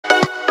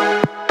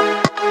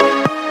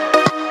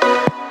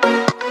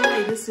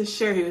is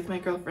Sherry with my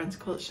girlfriend's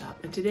quilt shop,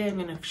 and today I'm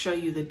going to show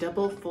you the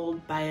double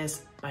fold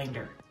bias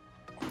binder.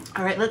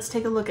 All right, let's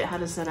take a look at how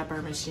to set up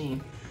our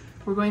machine.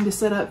 We're going to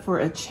set up for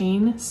a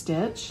chain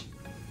stitch.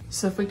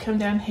 So if we come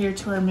down here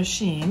to our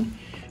machine,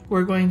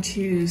 we're going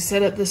to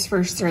set up this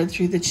first thread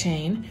through the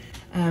chain.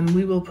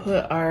 We will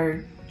put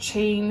our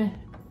chain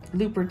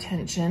looper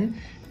tension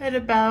at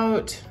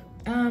about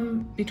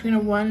between a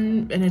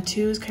 1 and a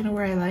 2 is kind of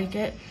where I like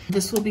it.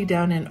 This will be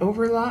down in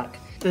overlock.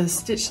 The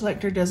stitch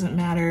selector doesn't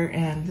matter,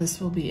 and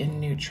this will be in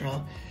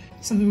neutral.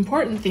 Some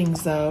important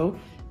things though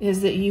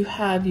is that you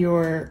have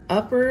your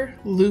upper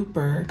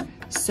looper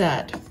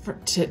set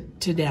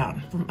to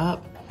down, from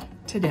up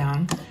to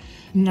down.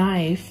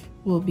 Knife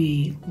will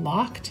be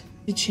locked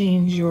to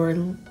change your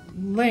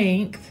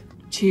length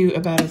to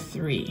about a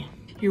 3.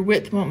 Your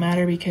width won't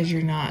matter because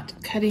you're not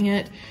cutting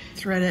it,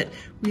 thread it.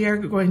 We are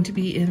going to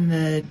be in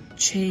the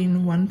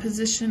chain 1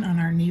 position on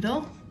our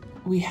needle.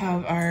 We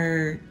have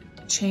our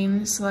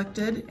chain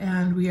selected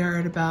and we are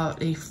at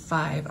about a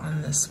 5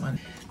 on this one.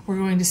 We're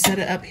going to set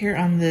it up here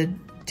on the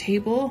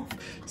table.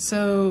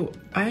 So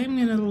I'm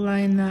gonna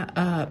line that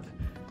up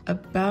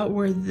about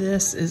where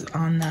this is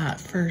on that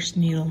first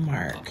needle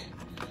mark.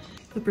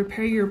 You'll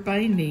prepare your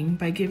binding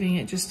by giving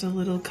it just a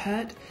little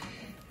cut.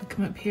 You'll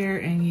come up here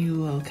and you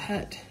will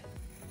cut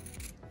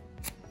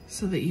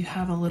so that you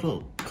have a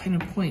little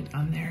kind of point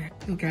on there.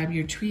 You'll grab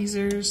your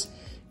tweezers,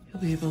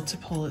 you'll be able to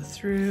pull it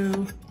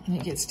through. When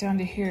it gets down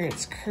to here,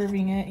 it's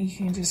curving it. You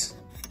can just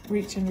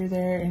reach under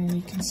there and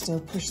you can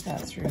still push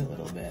that through a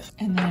little bit.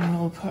 And then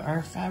we'll put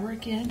our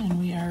fabric in and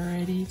we are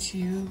ready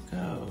to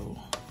go.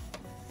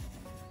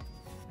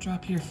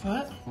 Drop your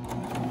foot.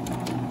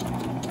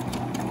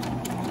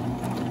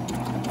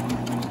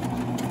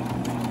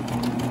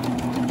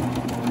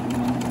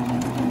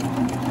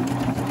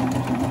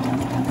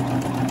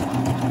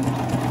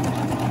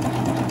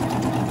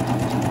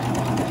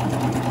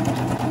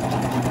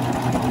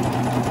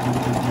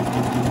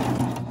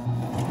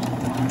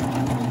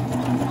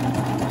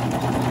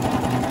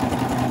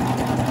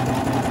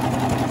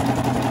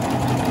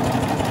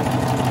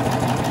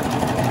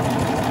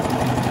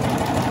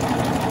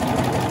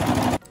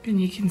 And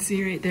you can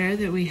see right there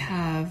that we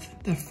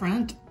have the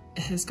front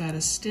has got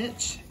a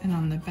stitch, and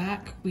on the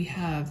back we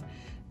have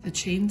the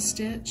chain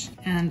stitch.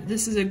 And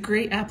this is a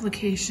great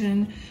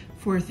application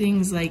for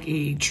things like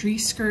a tree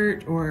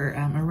skirt or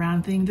a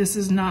round thing. This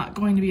is not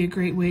going to be a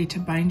great way to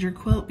bind your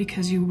quilt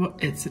because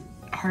it's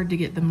hard to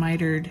get the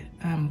mitered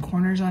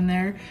corners on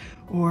there,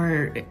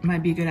 or it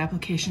might be a good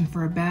application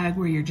for a bag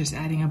where you're just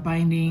adding a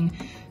binding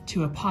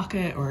to a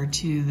pocket or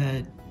to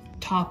the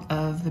top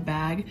of the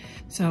bag.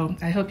 So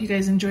I hope you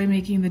guys enjoy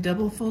making the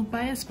double fold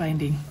bias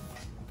binding.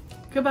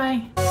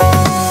 Goodbye.